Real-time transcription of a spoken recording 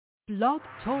Blog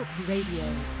Talk Radio.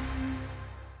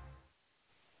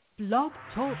 Blog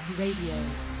Talk Radio.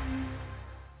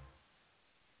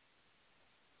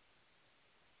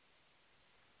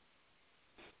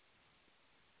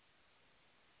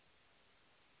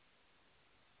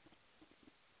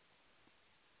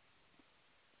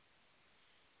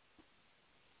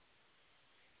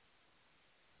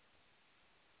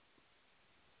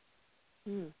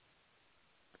 A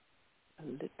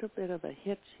little bit of a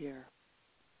hitch here.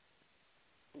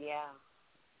 Yeah.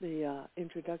 The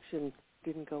introduction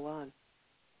didn't go on.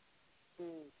 We're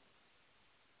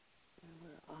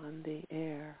on the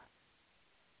air.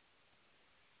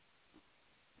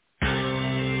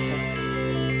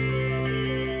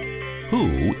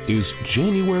 Who is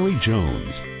January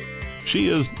Jones? She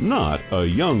is not a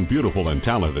young, beautiful, and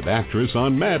talented actress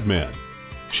on Mad Men.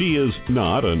 She is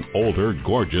not an older,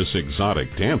 gorgeous,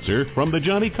 exotic dancer from the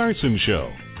Johnny Carson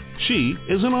Show. She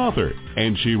is an author,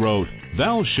 and she wrote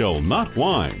Thou Shalt Not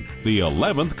Whine, the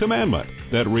 11th Commandment,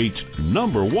 that reached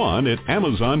 #1 at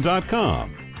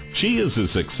Amazon.com. She is a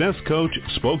success coach,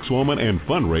 spokeswoman, and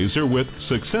fundraiser with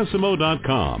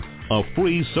Successimo.com, a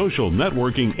free social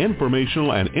networking,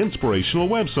 informational, and inspirational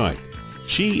website.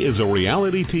 She is a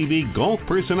reality TV golf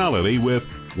personality with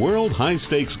World High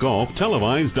Stakes Golf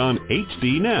televised on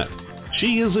HDNet.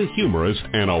 She is a humorist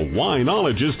and a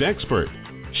winologist expert.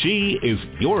 She is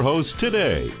your host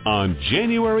today on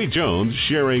January Jones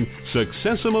sharing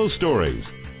Successimo stories.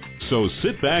 So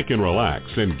sit back and relax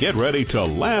and get ready to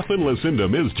laugh and listen to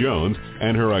Ms. Jones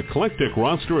and her eclectic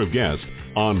roster of guests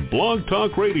on Blog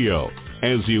Talk Radio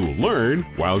as you learn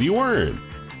while you earn.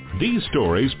 These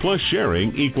stories plus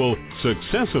sharing equal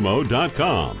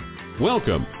Successimo.com.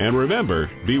 Welcome, and remember,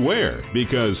 beware,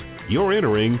 because you're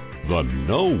entering the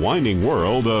no-whining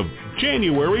world of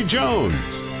January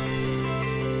Jones.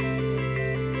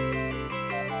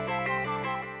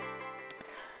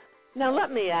 Now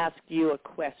let me ask you a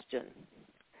question.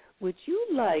 Would you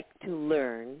like to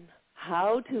learn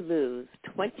how to lose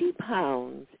 20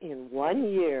 pounds in 1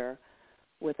 year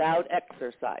without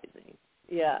exercising?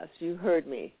 Yes, you heard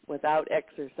me, without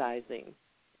exercising.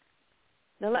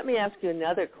 Now let me ask you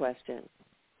another question.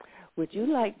 Would you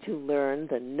like to learn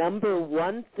the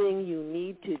 #1 thing you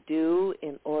need to do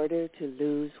in order to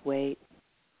lose weight?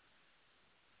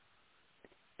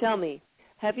 Tell me,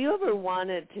 have you ever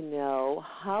wanted to know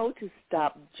how to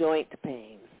stop joint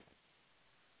pains?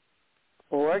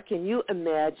 Or can you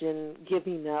imagine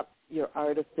giving up your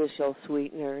artificial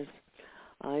sweeteners?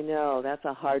 I know, that's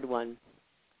a hard one.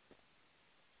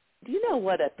 Do you know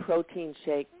what a protein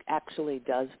shake actually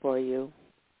does for you?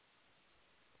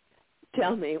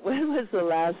 Tell me, when was the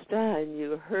last time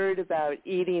you heard about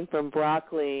eating from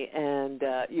broccoli and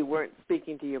you weren't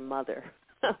speaking to your mother?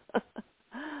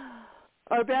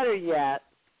 Or better yet,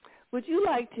 would you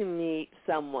like to meet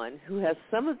someone who has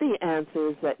some of the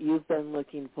answers that you've been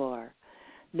looking for?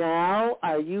 Now,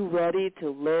 are you ready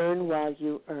to learn while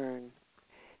you earn?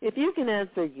 If you can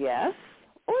answer yes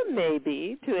or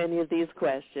maybe to any of these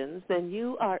questions, then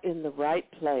you are in the right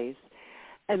place.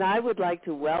 And I would like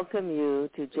to welcome you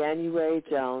to January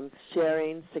Jones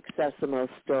sharing Successimo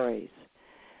stories.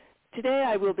 Today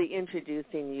I will be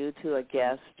introducing you to a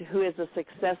guest who is a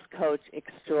success coach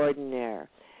extraordinaire.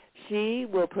 She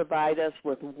will provide us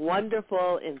with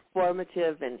wonderful,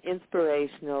 informative, and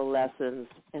inspirational lessons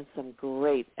and some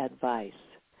great advice.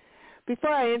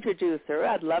 Before I introduce her,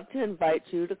 I'd love to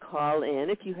invite you to call in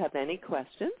if you have any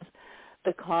questions.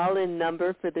 The call-in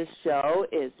number for this show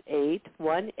is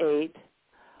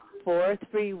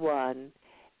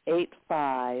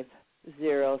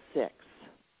 818-431-8506.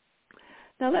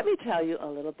 Now let me tell you a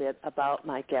little bit about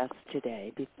my guest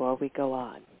today before we go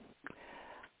on.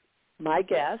 My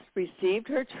guest received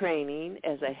her training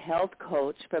as a health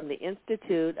coach from the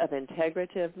Institute of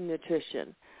Integrative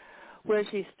Nutrition, where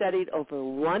she studied over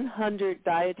 100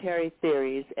 dietary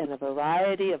theories and a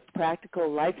variety of practical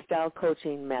lifestyle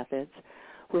coaching methods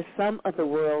with some of the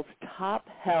world's top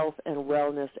health and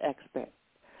wellness experts.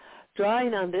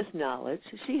 Drawing on this knowledge,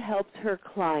 she helps her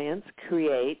clients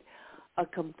create a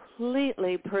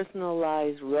completely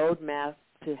personalized roadmap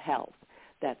to health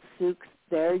that suits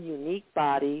their unique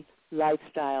body,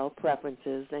 lifestyle,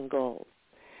 preferences, and goals.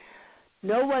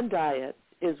 No one diet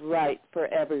is right for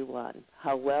everyone.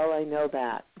 How well I know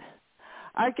that.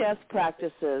 Our guest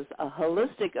practices a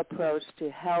holistic approach to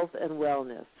health and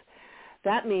wellness.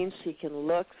 That means she can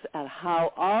look at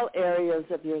how all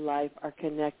areas of your life are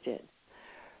connected.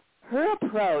 Her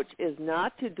approach is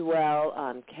not to dwell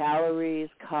on calories,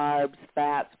 carbs,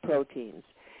 fats, proteins.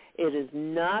 It is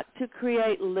not to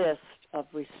create lists of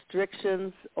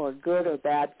restrictions or good or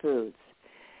bad foods.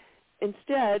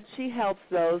 Instead, she helps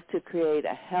those to create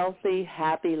a healthy,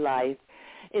 happy life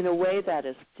in a way that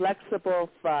is flexible,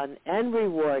 fun, and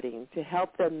rewarding to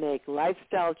help them make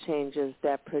lifestyle changes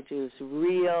that produce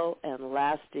real and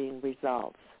lasting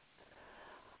results.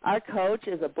 Our coach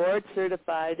is a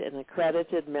board-certified and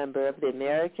accredited member of the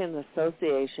American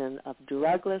Association of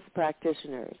Drugless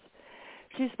Practitioners.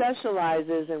 She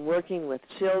specializes in working with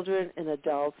children and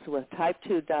adults with type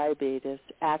 2 diabetes,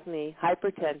 acne,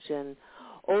 hypertension,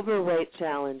 overweight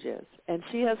challenges, and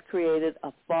she has created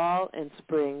a fall and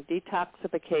spring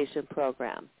detoxification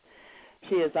program.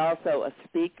 She is also a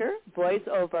speaker,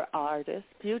 voiceover artist,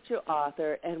 future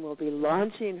author, and will be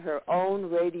launching her own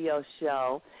radio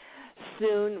show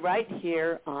soon right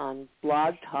here on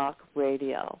Blog Talk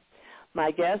Radio. My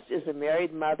guest is a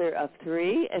married mother of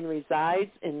 3 and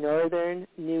resides in northern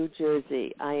New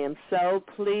Jersey. I am so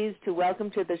pleased to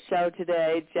welcome to the show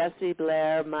today Jessie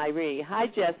Blair-Myrie. Hi,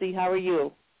 Jessie. How are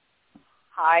you?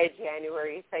 Hi,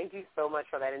 January. Thank you so much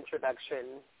for that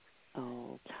introduction.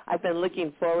 Oh, I've been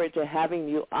looking forward to having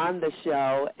you on the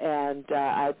show, and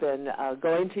I've been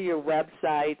going to your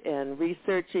website and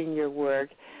researching your work.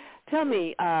 Tell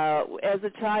me, as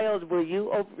a child,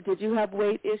 did you have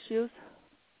weight issues?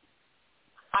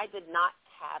 I did not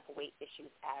have weight issues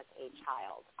as a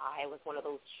child. I was one of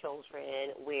those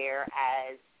children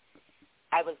whereas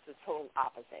I was the total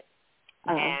opposite.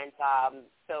 Uh-huh. And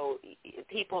so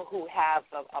people who have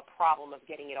a problem of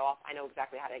getting it off, I know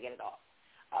exactly how to get it off.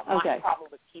 My problem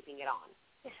was keeping it on.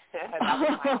 That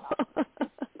was my problem.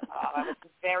 I was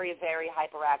very, very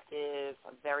hyperactive,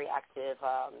 very active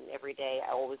every day.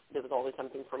 There was always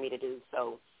something for me to do.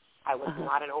 So I was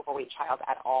not an overweight child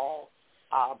at all.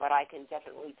 But I can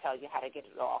definitely tell you how to get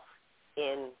it off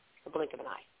in the blink of an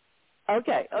eye.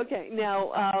 Okay.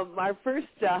 Now, our first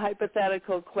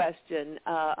hypothetical question,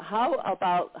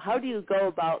 how do you go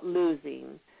about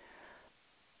losing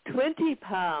 20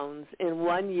 pounds in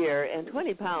 1 year, and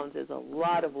 20 pounds is a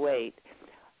lot of weight,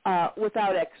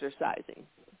 without exercising?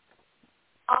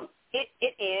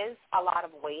 It is a lot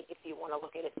of weight if you want to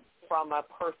look at it from a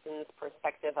person's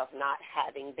perspective of not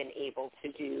having been able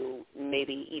to do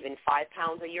maybe even 5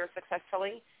 pounds a year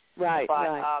successfully. Right. But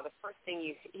right. the first thing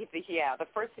you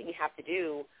have to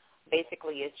do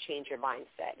basically is change your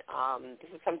mindset.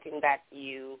 This is something that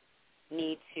you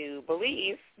need to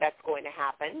believe that's going to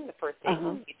happen. The first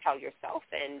thing you tell yourself,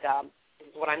 and this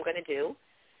is what I'm going to do.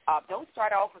 Don't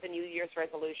start off with the New Year's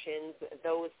resolutions.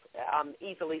 Those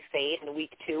easily fade in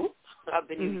week 2 of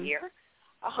the new year.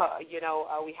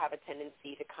 We have a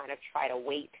tendency to kind of try to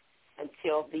wait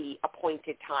until the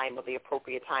appointed time or the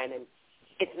appropriate time, and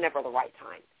it's never the right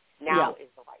time. Now is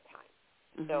the right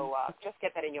time. So just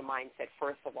get that in your mindset,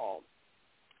 first of all.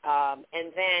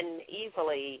 And then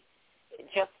easily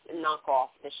just knock off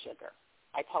the sugar.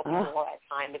 I tell people all the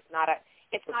time, it's not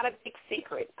a big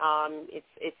secret.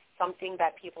 It's something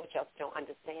that people just don't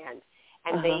understand.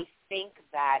 And they think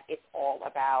that it's all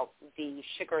about the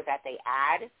sugar that they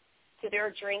add to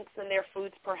their drinks and their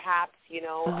foods, perhaps, and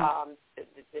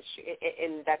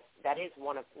that is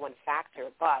one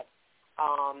factor. But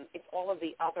it's all of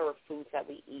the other foods that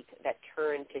we eat that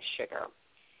turn to sugar,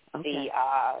 the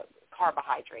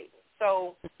carbohydrates.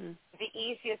 So the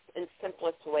easiest and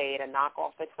simplest way to knock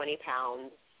off the 20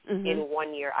 pounds in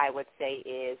 1 year, I would say,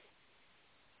 is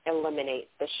eliminate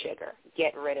the sugar.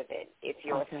 Get rid of it. If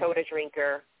you're a soda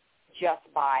drinker, just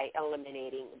by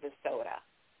eliminating the soda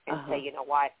and say, you know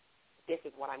what, this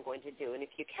is what I'm going to do. And if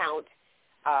you count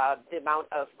the amount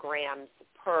of grams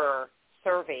per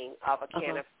serving of a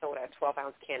can of soda, a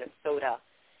 12-ounce can of soda,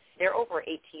 there are over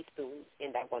 8 teaspoons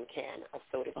in that 1 can of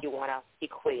soda if you want to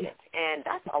equate it. And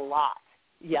that's a lot.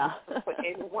 Yeah. To put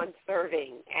in 1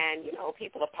 serving. And,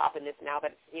 people are popping this now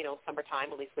that it's,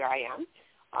 summertime, at least where I am.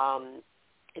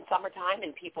 In summertime,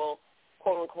 and people,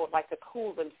 quote-unquote, like to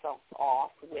cool themselves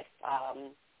off with,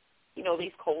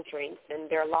 these cold drinks. And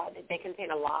they contain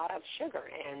a lot of sugar.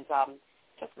 And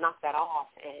just knock that off,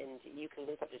 and you can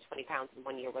lose up to 20 pounds in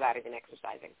 1 year without even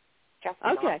exercising. Just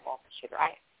knock off the sugar.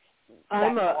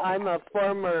 I'm a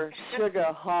former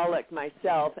sugaraholic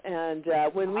myself, and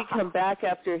when we come back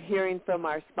after hearing from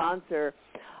our sponsor,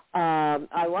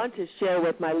 I want to share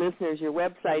with my listeners your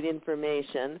website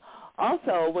information.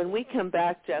 Also, when we come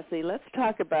back, Jessie, let's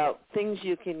talk about things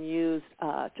you can use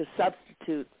to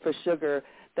substitute for sugar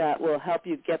that will help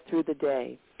you get through the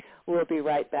day. We'll be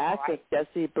right back with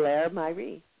Jessie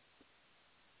Blair-Myrie.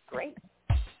 Great.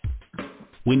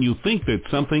 When you think that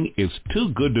something is too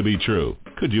good to be true,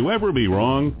 could you ever be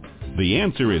wrong? The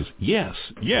answer is yes,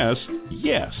 yes,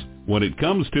 yes. when it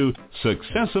comes to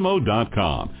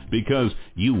Successimo.com, because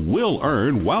you will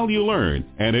earn while you learn,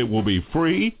 and it will be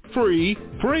free, free,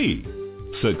 free.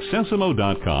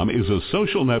 Successimo.com is a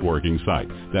social networking site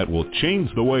that will change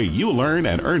the way you learn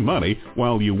and earn money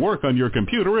while you work on your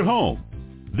computer at home.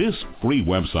 This free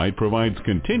website provides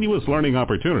continuous learning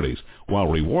opportunities while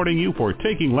rewarding you for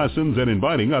taking lessons and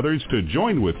inviting others to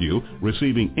join with you,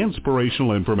 receiving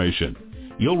inspirational information.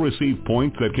 You'll receive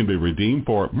points that can be redeemed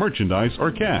for merchandise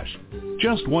or cash.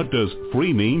 Just what does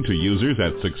free mean to users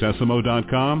at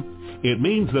Successimo.com? It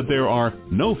means that there are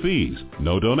no fees,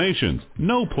 no donations,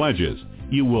 no pledges.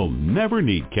 You will never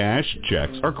need cash,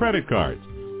 checks, or credit cards.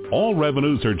 All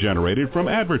revenues are generated from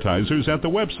advertisers at the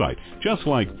website, just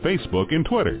like Facebook and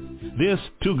Twitter. This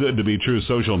too-good-to-be-true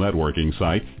social networking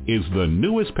site is the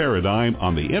newest paradigm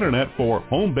on the Internet for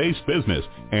home-based business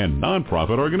and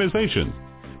nonprofit organizations.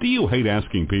 Do you hate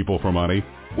asking people for money?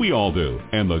 We all do.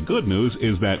 And the good news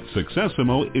is that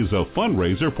Successimo is a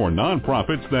fundraiser for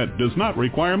nonprofits that does not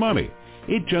require money.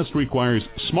 It just requires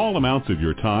small amounts of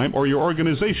your time or your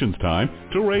organization's time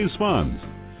to raise funds.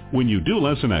 When you do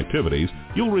lesson activities,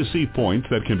 you'll receive points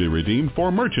that can be redeemed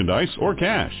for merchandise or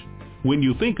cash. When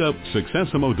you think of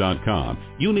Successimo.com,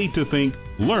 you need to think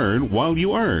learn while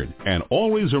you earn, and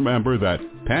always remember that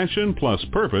passion plus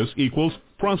purpose equals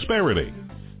prosperity.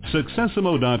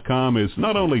 Successimo.com is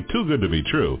not only too good to be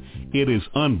true, it is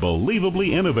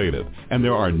unbelievably innovative, and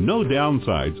there are no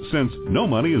downsides since no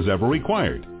money is ever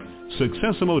required.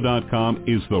 Successimo.com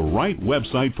is the right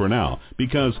website for now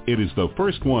because it is the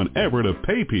first one ever to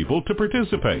pay people to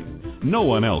participate. No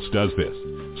one else does this.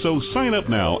 So sign up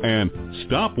now and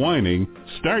stop whining,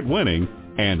 start winning,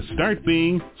 and start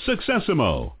being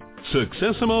Successimo.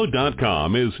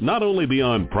 Successimo.com is not only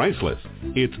beyond priceless,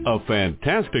 it's a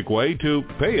fantastic way to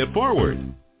pay it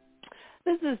forward.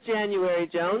 This is January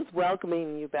Jones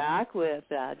welcoming you back with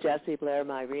Jessie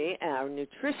Blair-Myrie, our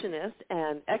nutritionist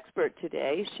and expert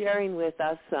today, sharing with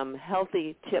us some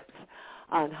healthy tips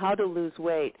on how to lose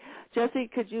weight. Jessie,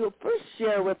 could you first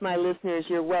share with my listeners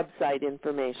your website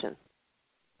information?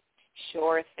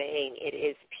 Sure thing. It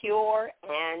is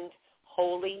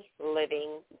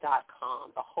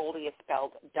pureandholyliving.com. The holy is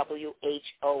spelled WHOLLY,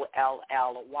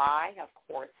 of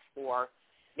course, for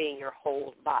being your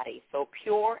whole body. So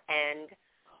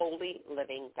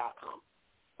pureandholyliving.com.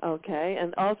 Okay.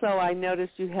 And also I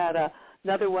noticed you had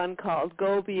another one called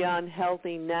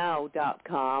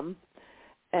gobeyondhealthynow.com.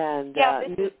 And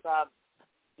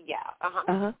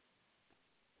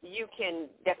you can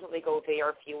definitely go there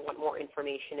if you want more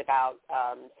information about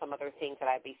some other things that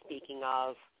I'd be speaking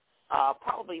of,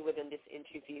 probably within this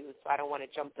interview, so I don't want to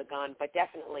jump the gun, but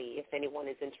definitely if anyone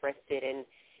is interested in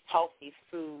healthy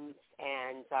foods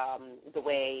and the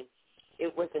way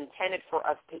it was intended for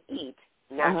us to eat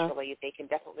naturally, they can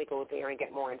definitely go there and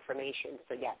get more information.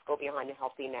 So, yes, go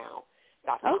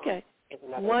beyondhealthynow.com. Okay,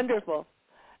 wonderful.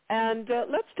 And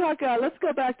let's go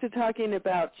back to talking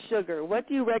about sugar. What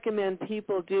do you recommend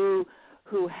people do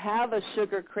who have a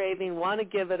sugar craving, want to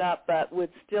give it up, but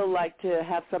would still like to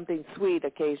have something sweet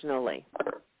occasionally?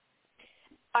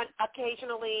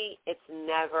 Occasionally, it's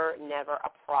never a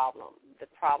problem. The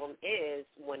problem is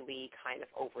when we kind of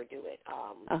overdo it.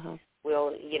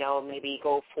 We'll, maybe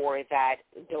go for that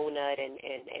donut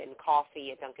and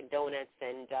coffee at Dunkin' Donuts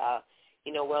and,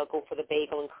 we'll go for the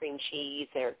bagel and cream cheese.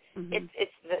 Or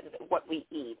it's what we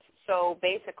eat. So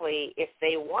basically, if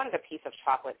they wanted a piece of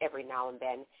chocolate every now and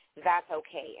then, that's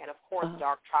okay. And, of course,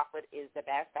 dark chocolate is the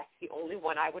best. That's the only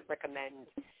one I would recommend.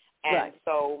 And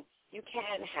so you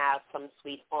can have some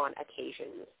sweet on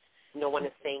occasions. No one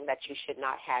is saying that you should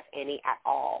not have any at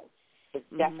all. It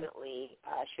definitely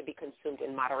should be consumed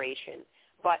in moderation.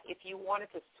 But if you wanted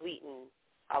to sweeten,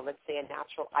 let's say, a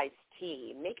natural iced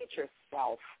tea, make it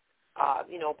yourself.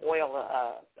 Boil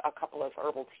a couple of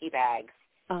herbal tea bags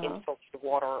in filtered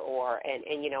water and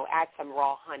add some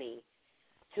raw honey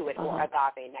to it or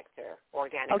agave nectar,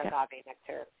 organic agave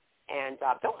nectar. And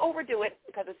don't overdo it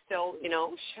because it's still,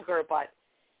 sugar, but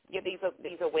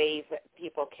these are ways that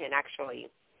people can actually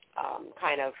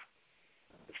kind of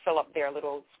fill up their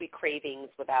little sweet cravings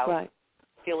without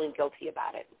feeling guilty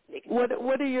about it.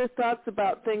 What are your thoughts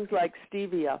about things like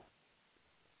stevia?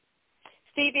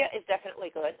 Stevia is definitely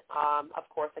good. Of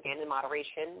course, again, in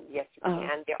moderation, yes, you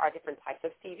can. There are different types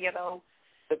of stevia, though.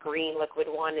 The green liquid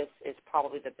one is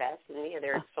probably the best. And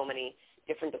there's so many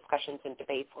different discussions and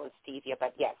debates on stevia.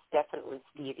 But, yes, definitely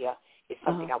stevia is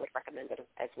something I would recommend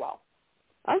as well.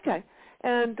 Okay.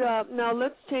 And now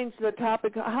let's change the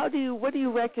topic. What do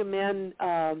you recommend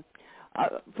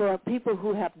for people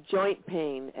who have joint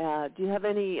pain? Do you have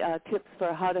any tips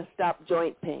for how to stop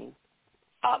joint pain?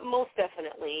 Most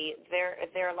definitely.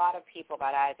 There are a lot of people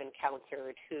that I've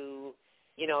encountered who,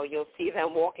 you'll see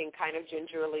them walking kind of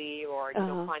gingerly or,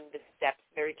 climbing the steps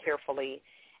very carefully.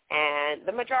 And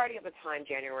the majority of the time,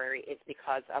 January, is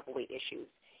because of weight issues.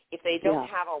 If they don't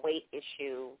have a weight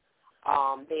issue,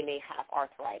 they may have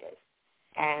arthritis.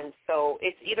 And so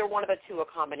it's either one of the two, a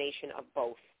combination of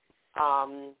both.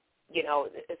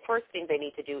 The first thing they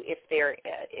need to do if they're,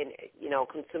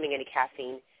 consuming any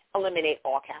caffeine, eliminate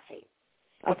all caffeine.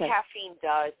 What caffeine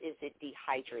does is it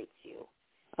dehydrates you.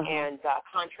 And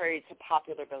contrary to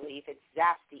popular belief, it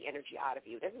zaps the energy out of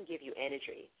you. It doesn't give you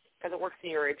energy because it works in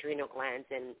your adrenal glands.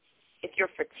 And if you're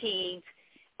fatigued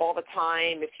all the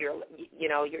time, if you're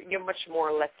much more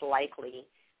or less likely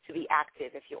to be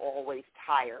active if you're always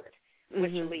tired,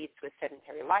 which leads to a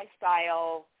sedentary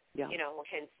lifestyle,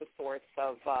 hence the source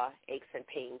of aches and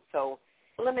pains. So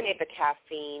eliminate the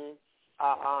caffeine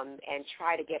and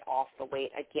try to get off the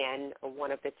weight. Again,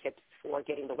 one of the tips for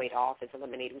getting the weight off is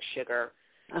eliminating sugar.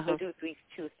 So do these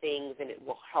two things, and it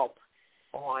will help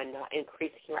on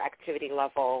increasing your activity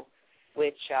level,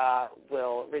 which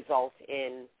will result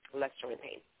in less joint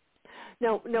pain.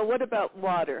 Now, what about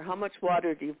water? How much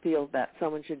water do you feel that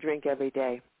someone should drink every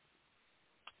day?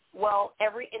 Well,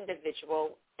 every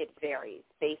individual, it varies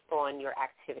based on your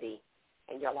activity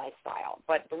and your lifestyle.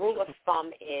 But the rule of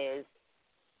thumb is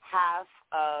half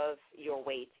of your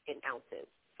weight in ounces.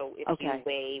 So if you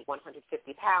weigh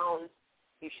 150 pounds,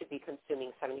 you should be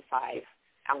consuming 75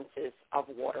 ounces of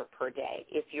water per day.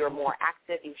 If you're more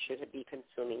active, you should be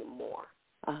consuming more.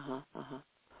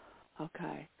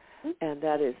 Okay. And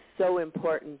that is so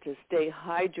important to stay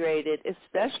hydrated,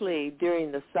 especially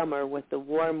during the summer with the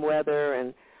warm weather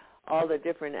and all the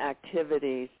different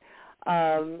activities.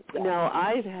 Now,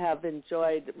 I have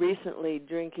enjoyed recently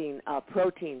drinking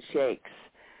protein shakes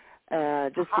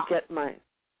just to get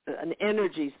an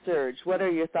energy surge. What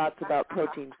are your thoughts about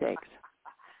protein shakes?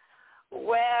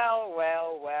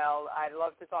 Well, I'd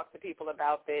love to talk to people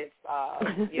about this.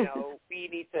 We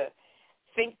need to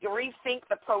rethink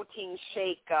the protein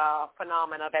shake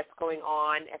phenomena that's going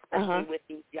on, especially with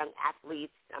these young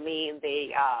athletes. I mean,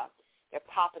 they're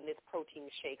popping these protein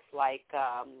shakes like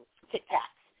Tic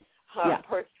Tacs,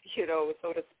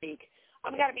 so to speak.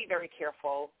 We got to be very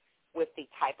careful with the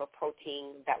type of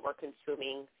protein that we're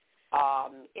consuming.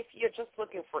 If you're just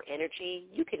looking for energy,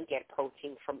 you can get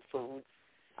protein from foods.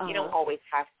 You don't always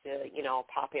have to,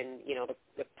 pop in,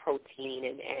 the protein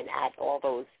and add all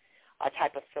those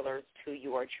type of fillers to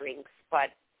your drinks. But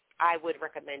I would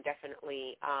recommend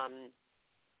definitely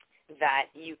that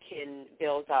you can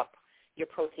build up your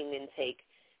protein intake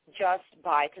just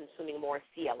by consuming more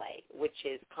CLA, which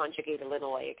is conjugated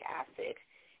linoleic acid.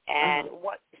 And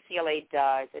what CLA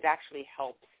does, it actually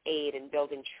helps aid in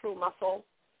building true muscle.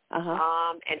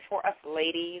 And for us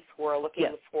ladies who are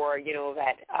looking for,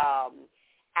 that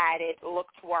added look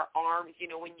to our arms,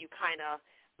 when you kind of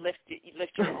lift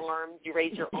your arms, you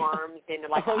raise your arms in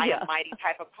like I am mighty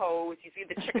type of pose. You see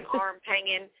the chicken arms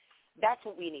hanging. That's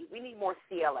what we need. We need more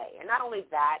CLA. And not only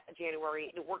that,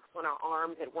 January, it works on our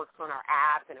arms, it works on our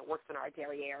abs, and it works on our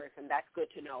derrieres, and that's good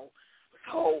to know.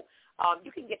 So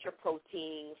you can get your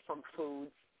protein from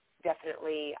foods.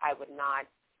 Definitely, I would not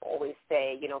always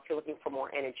say, if you're looking for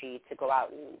more energy, to go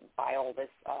out and buy all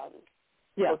this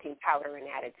protein powder and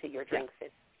add it to your drinks.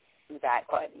 Do that,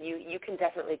 but you can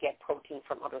definitely get protein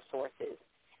from other sources.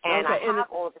 And I have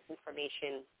all of this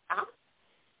information.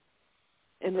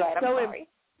 And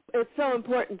it's so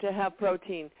important to have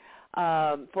protein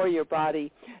for your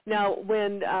body. Now,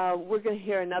 when we're going to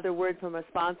hear another word from a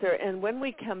sponsor, and when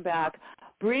we come back,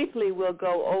 briefly we'll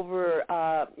go over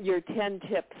your 10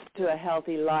 tips to a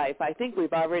healthy life. I think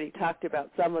we've already talked about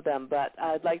some of them, but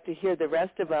I'd like to hear the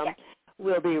rest of them. Yes.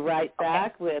 We'll be right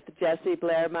back with Jessie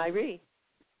Blair-Myrie.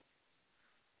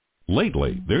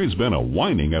 Lately, there's been a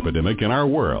whining epidemic in our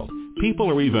world. People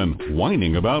are even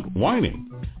whining about whining.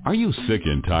 Are you sick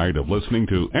and tired of listening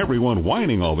to everyone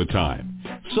whining all the time?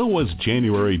 So was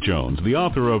January Jones, the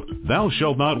author of Thou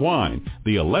Shalt Not Whine,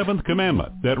 the 11th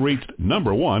Commandment that reached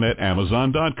 #1 at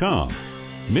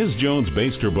Amazon.com. Ms. Jones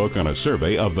based her book on a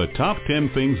survey of the top 10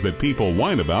 things that people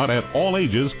whine about at all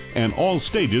ages and all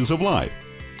stages of life.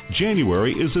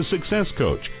 January is a success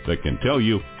coach that can tell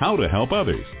you how to help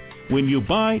others. When you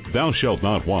buy Thou Shalt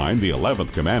Not Whine, the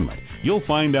 11th Commandment, you'll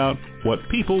find out what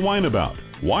people whine about,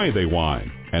 why they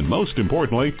whine, and most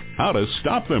importantly, how to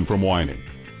stop them from whining.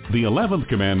 The 11th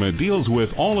Commandment deals with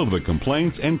all of the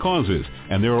complaints and causes,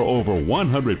 and there are over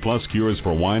 100 plus cures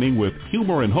for whining with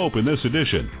humor and hope in this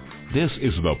edition. This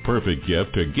is the perfect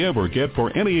gift to give or get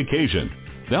for any occasion.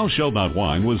 Thou Shalt Not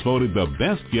Whine was voted the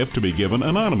best gift to be given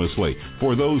anonymously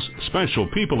for those special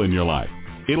people in your life.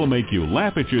 It'll make you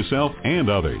laugh at yourself and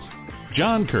others.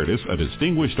 John Curtis, a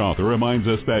distinguished author, reminds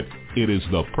us that it is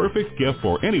the perfect gift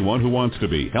for anyone who wants to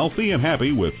be healthy and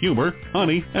happy with humor,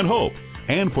 honey, and hope,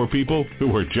 and for people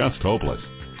who are just hopeless.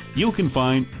 You can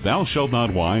find Thou Shalt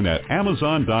Not Whine at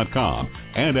Amazon.com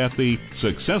and at the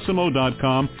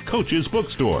Successimo.com Coach's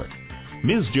Bookstore.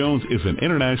 Ms. Jones is an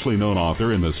internationally known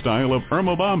author in the style of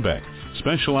Irma Bombeck,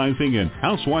 specializing in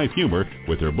housewife humor,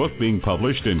 with her book being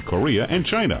published in Korea and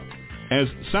China. As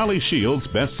Sally Shields,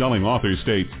 best-selling author,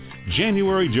 states,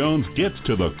 January Jones gets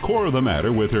to the core of the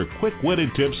matter with her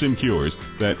quick-witted tips and cures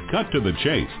that cut to the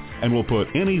chase and will put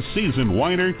any seasoned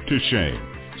whiner to shame.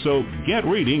 So get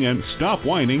reading and stop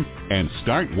whining and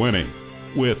start winning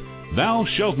with Thou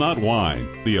Shalt Not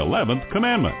Whine, the 11th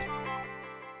Commandment.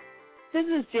 This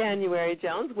is January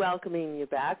Jones welcoming you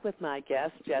back with my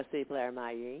guest, Jessie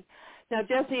Blair-Myrie. Now,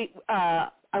 Jessie,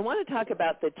 I want to talk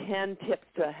about the 10 tips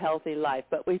to a healthy life,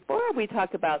 but before we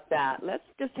talk about that, let's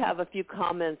just have a few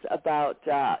comments about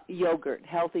yogurt,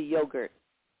 healthy yogurt.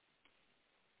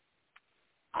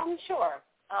 Sure.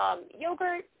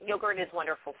 Yogurt is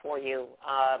wonderful for you.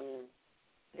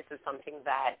 This is something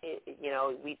that,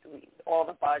 we all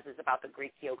the buzz is about the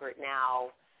Greek yogurt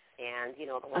now, and,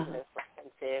 the ones that are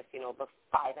expensive, the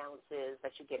 5 ounces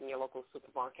that you get in your local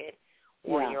supermarket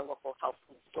or your local health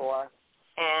food store.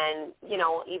 And,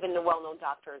 even the well-known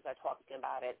doctors are talking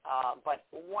about it. But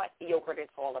what yogurt is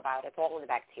all about, it's all in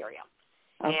the bacteria.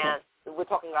 Okay. And we're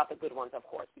talking about the good ones, of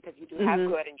course, because you do have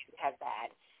good and you have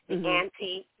bad. The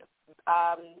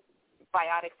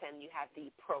antibiotics and you have the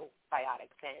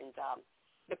probiotics. And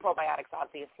the probiotics,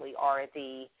 obviously, are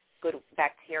the good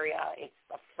bacteria. It's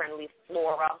a friendly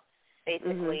flora,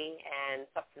 basically, and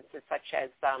substances such as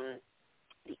the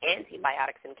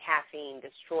antibiotics and caffeine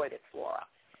destroy this flora.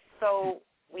 So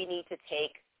we need to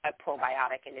take a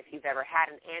probiotic, and if you've ever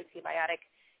had an antibiotic,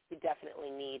 you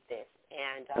definitely need this.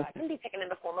 And it can be taken in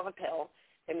the form of a pill.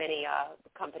 There are many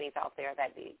companies out there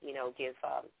that,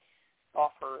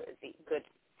 offer the good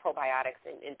probiotics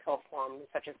in pill form,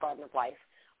 such as Garden of Life.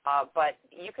 But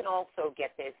you can also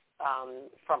get this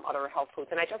from other health foods.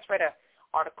 And I just read an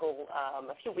article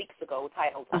a few weeks ago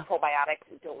titled Probiotics,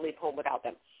 Don't Leave Home Without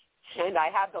Them. And I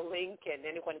have the link, and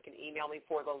anyone can email me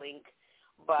for the link.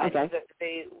 But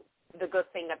the good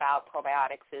thing about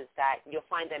probiotics is that you'll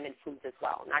find them in foods as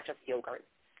well, not just yogurt.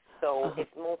 So it's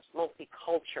mostly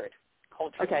cultured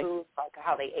foods, like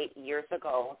how they ate years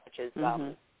ago, such as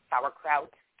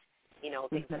sauerkraut,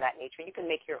 things of that nature. You can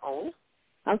make your own.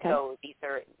 Okay. So these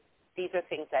are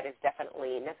things that is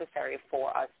definitely necessary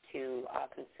for us to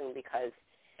consume, because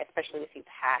especially if you've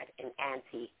had an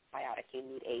antibiotic, you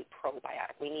need a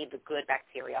probiotic. We need the good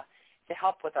bacteria to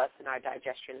help with us in our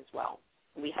digestion as well.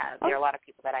 There are a lot of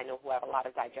people that I know who have a lot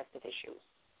of digestive issues.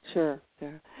 Sure.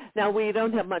 Now, we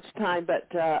don't have much time,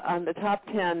 but on the top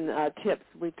 10 tips,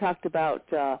 we've talked about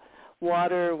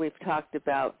water, we've talked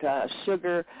about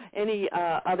sugar. Any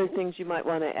other things you might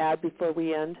want to add before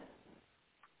we end?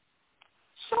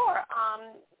 Sure.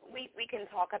 We can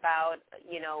talk about,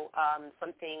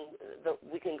 something,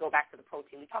 we can go back to the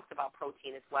protein. We talked about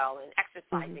protein as well, and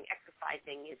exercising.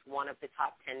 Exercising is one of the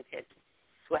top 10 tips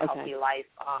to a healthy life.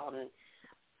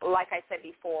 Like I said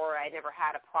before, I never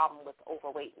had a problem with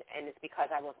overweight, and it's because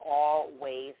I was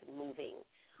always moving.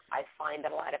 I find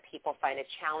that a lot of people find it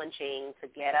challenging to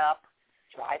get up,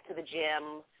 drive to the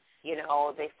gym.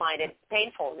 They find it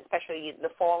painful, especially the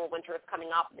fall and winter is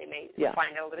coming up. They may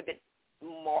find it a little bit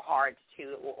more harder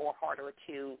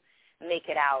to make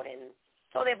it out. And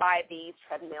so they buy these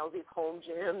treadmills, these home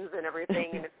gyms and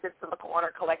everything, and it sits in the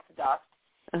corner, collects dust.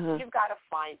 You've got to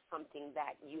find something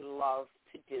that you love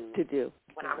to do.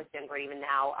 When I was younger, even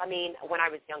now, when I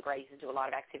was younger, I used to do a lot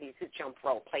of activities, jump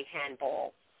rope, play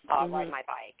handball, ride my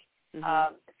bike,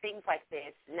 things like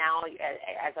this. Now,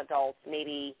 as adults,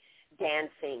 maybe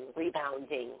dancing,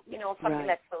 rebounding, something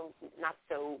that's not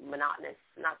so monotonous,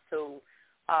 not so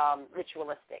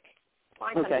ritualistic.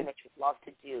 Find something that you love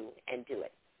to do and do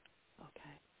it.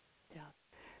 Okay. Yeah.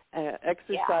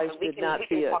 Exercise should not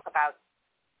be a...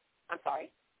 I'm sorry?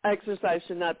 Exercise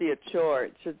should not be a chore.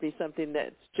 It should be something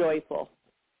that's joyful.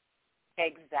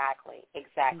 Exactly. And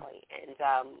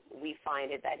we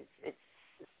find it that it's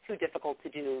too difficult to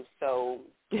do, so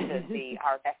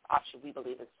our best option, we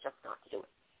believe, is just not to do it.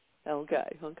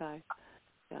 Okay.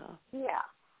 Yeah.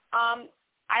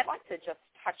 I'd like to just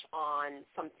touch on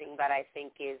something that I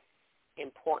think is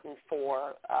important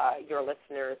for your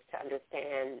listeners to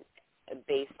understand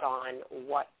based on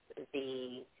what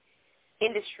the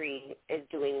industry is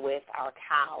doing with our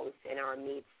cows and our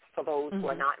meats for those who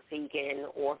are not vegan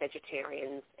or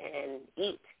vegetarians and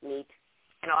eat meat.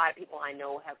 And a lot of people I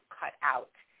know have cut out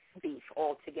beef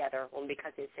altogether, only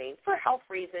because they're saying for health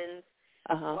reasons.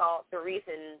 Well, the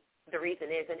reason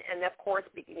is, and of course,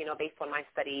 based on my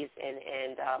studies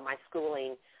and my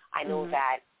schooling, I know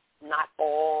that not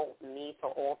all meats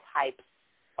or all types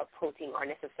of protein are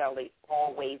necessarily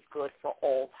always good for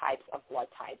all types of blood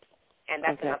types. And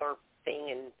that's another thing,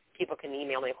 and people can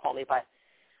email me or call me, but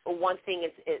one thing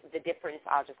is the difference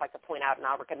I'll just like to point out, and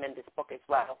I'll recommend this book as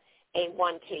well,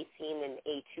 A1 casein and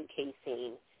A2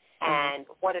 casein. And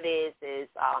what it is,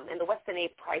 and the Weston A.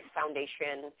 Price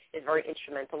Foundation is very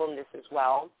instrumental in this as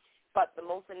well, but the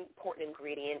most important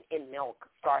ingredient in milk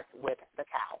starts with the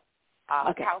cow.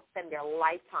 Cows spend their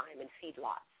lifetime in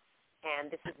feedlots,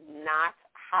 and this is not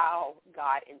how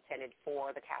God intended for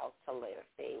the cows to live.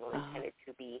 They were intended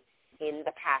to be in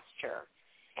the pasture.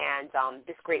 And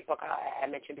this great book I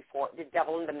mentioned before, The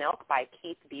Devil in the Milk by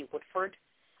Keith B. Woodford,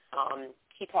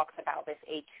 he talks about this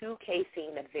A2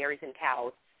 casein that varies in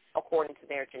cows according to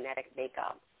their genetic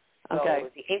makeup. So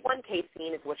the A1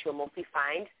 casein is what you'll mostly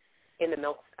find in the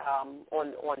milk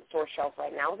on store shelves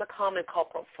right now. It's a common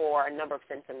culprit for a number of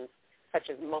symptoms such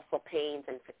as muscle pains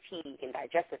and fatigue and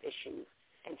digestive issues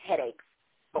and headaches.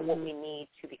 But what we need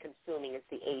to be consuming is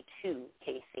the A2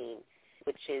 casein,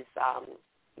 which is,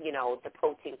 the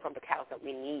protein from the cows that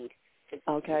we need to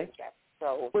digest.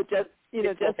 So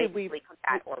Jessie, basically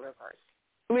combat or reverse.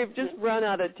 We've just run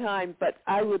out of time, but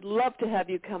I would love to have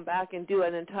you come back and do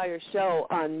an entire show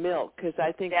on milk, because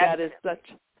I think that is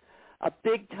such a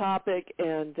big topic,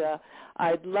 and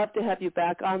I'd love to have you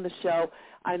back on the show,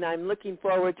 and I'm looking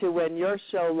forward to when your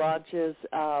show launches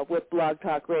with Blog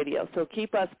Talk Radio. So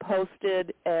keep us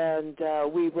posted, and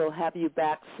we will have you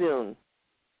back soon.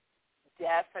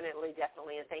 Definitely,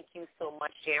 and thank you so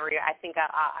much, Jerry. I think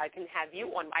I can have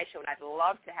you on my show, and I'd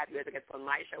love to have you as a guest on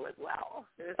my show as well.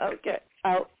 Okay.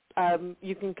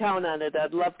 You can count on it.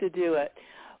 I'd love to do it.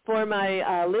 For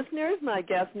my listeners, my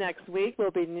guest next week will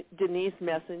be Denise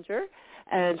Messenger,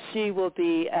 and she will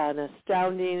be an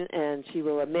astounding, and she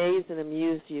will amaze and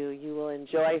amuse you. You will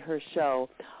enjoy her show.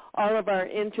 All of our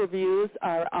interviews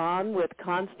are on with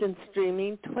constant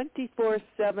streaming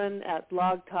 24/7 at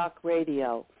Blog Talk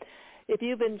Radio. If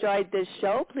you've enjoyed this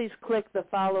show, please click the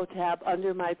follow tab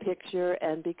under my picture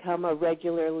and become a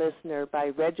regular listener by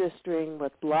registering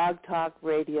with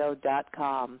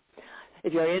blogtalkradio.com.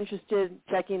 If you're interested in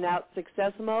checking out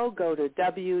Successimo, go to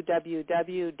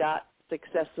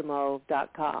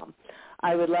www.successimo.com.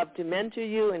 I would love to mentor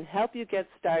you and help you get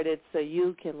started so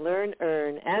you can learn,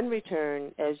 earn, and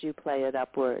return as you play it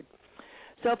upward.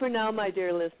 So for now, my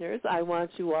dear listeners, I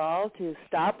want you all to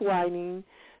stop whining,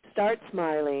 start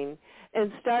smiling,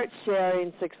 and start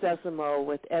sharing Successimo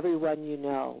with everyone you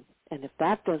know. And if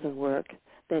that doesn't work,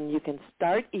 then you can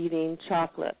start eating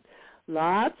chocolate.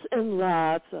 Lots and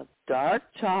lots of dark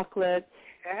chocolate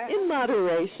in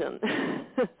moderation.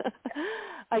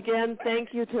 Again,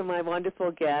 thank you to my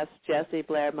wonderful guest, Jessie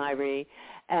Blair-Myrie.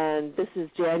 And this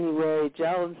is January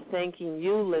Jones thanking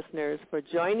you, listeners, for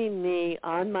joining me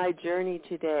on my journey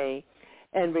today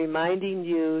and reminding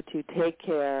you to take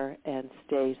care and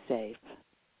stay safe.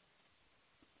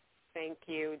 Thank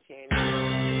you, Jamie.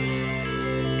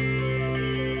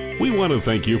 We want to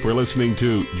thank you for listening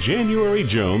to January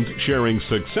Jones sharing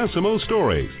Successimo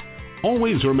stories.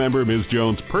 Always remember Ms.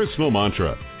 Jones' personal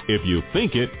mantra, if you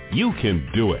think it, you can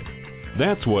do it.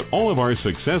 That's what all of our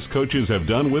success coaches have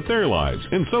done with their lives,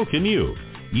 and so can you.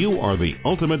 You are the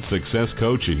ultimate success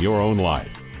coach in your own life.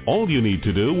 All you need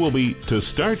to do will be to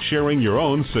start sharing your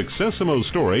own Successimo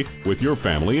story with your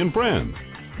family and friends.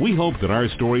 We hope that our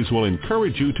stories will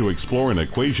encourage you to explore an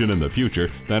equation in the future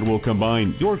that will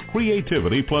combine your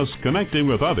creativity plus connecting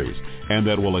with others, and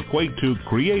that will equate to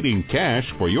creating cash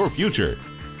for your future.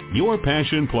 Your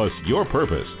passion plus your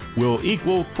purpose will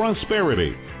equal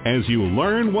prosperity as you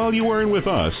learn while you earn with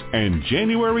us and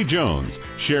January Jones,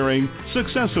 sharing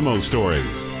Successimo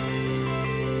stories.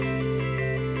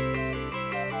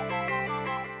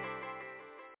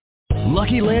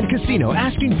 Lucky Land Casino,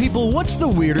 asking people, what's the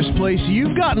weirdest place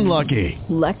you've gotten lucky?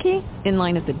 Lucky? In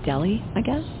line at the deli, I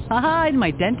guess? Aha, in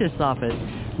my dentist's office.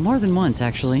 More than once,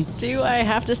 actually. Do I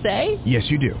have to say? Yes,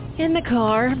 you do. In the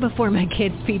car before my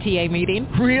kids' PTA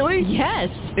meeting. Really? Yes.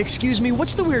 Excuse me,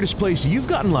 what's the weirdest place you've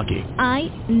gotten lucky?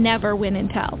 I never win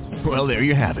and tell. Well, there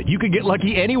you have it. You can get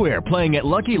lucky anywhere, playing at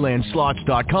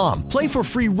LuckyLandSlots.com. Play for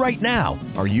free right now.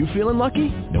 Are you feeling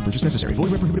lucky? No purchase necessary.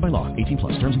 Void where prohibited by law.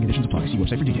 18+. Terms and conditions apply. See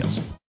website for details.